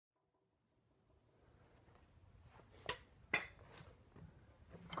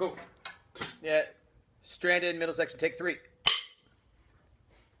Cool. Yeah. Stranded, middle section, take 3.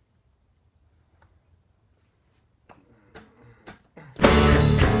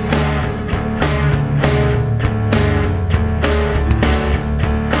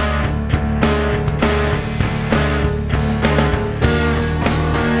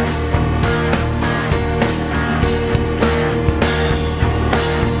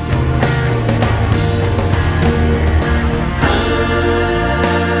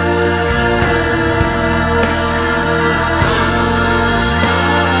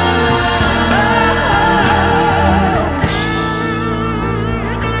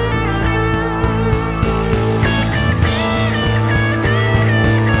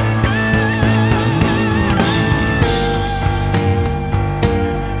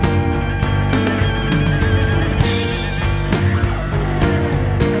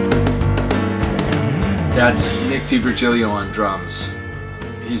 That's Nick DiVirgilio on drums.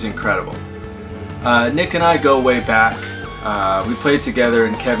 He's incredible. Nick and I go way back. We played together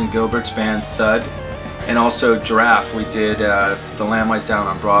in Kevin Gilbert's band Thud, and also Giraffe. We did The Lamb Lies Down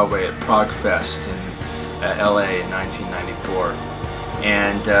on Broadway at Prague Fest in LA in 1994.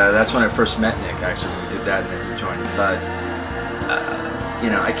 And that's when I first met Nick, actually. We did that and then he joined Thud.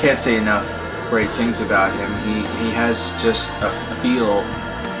 You know, I can't say enough great things about him. He has just a feel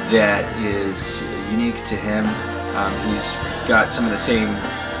that is unique to him. He's got some of the same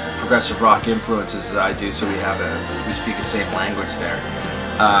progressive rock influences as I do, so we speak the same language there.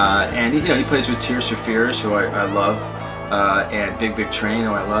 And you know, he plays with Tears for Fears, who I love, and Big Big Train,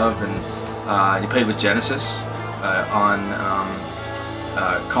 who I love, and he played with Genesis on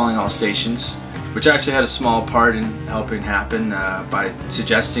Calling All Stations, which actually had a small part in helping happen by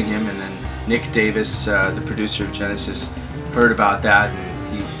suggesting him, and then Nick Davis, the producer of Genesis, heard about that,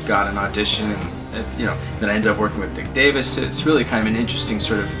 and he got an audition, and you know, then I ended up working with Nick Davis. It's really kind of an interesting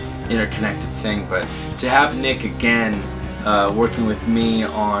sort of interconnected thing. But to have Nick again working with me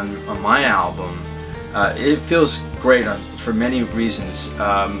on my album, it feels great for many reasons.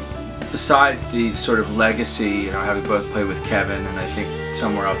 Besides the sort of legacy, you know, having both played with Kevin, and I think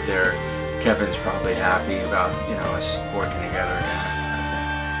somewhere up there, Kevin's probably happy about, you know, us working together again.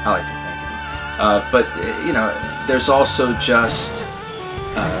 I like to think. But you know, there's also just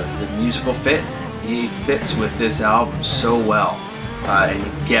the musical fit. He fits with this album so well, and he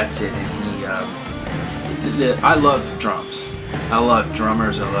gets it. And I love drums. I love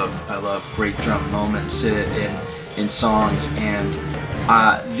drummers. I love great drum moments in songs, and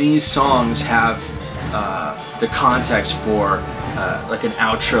these songs have the context for like an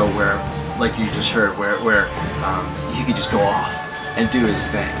outro where, like you just heard, where he could just go off and do his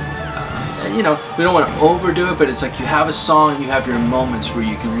thing. And, you know, we don't want to overdo it, but it's like you have a song, you have your moments where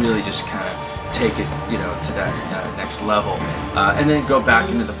you can really just kind of take it, you know, to that next level, and then go back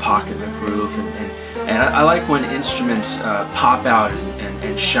into the pocket of the groove. And I like when instruments pop out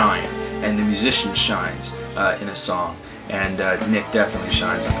and shine, and the musician shines in a song. And Nick definitely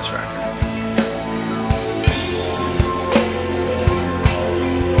shines on this record.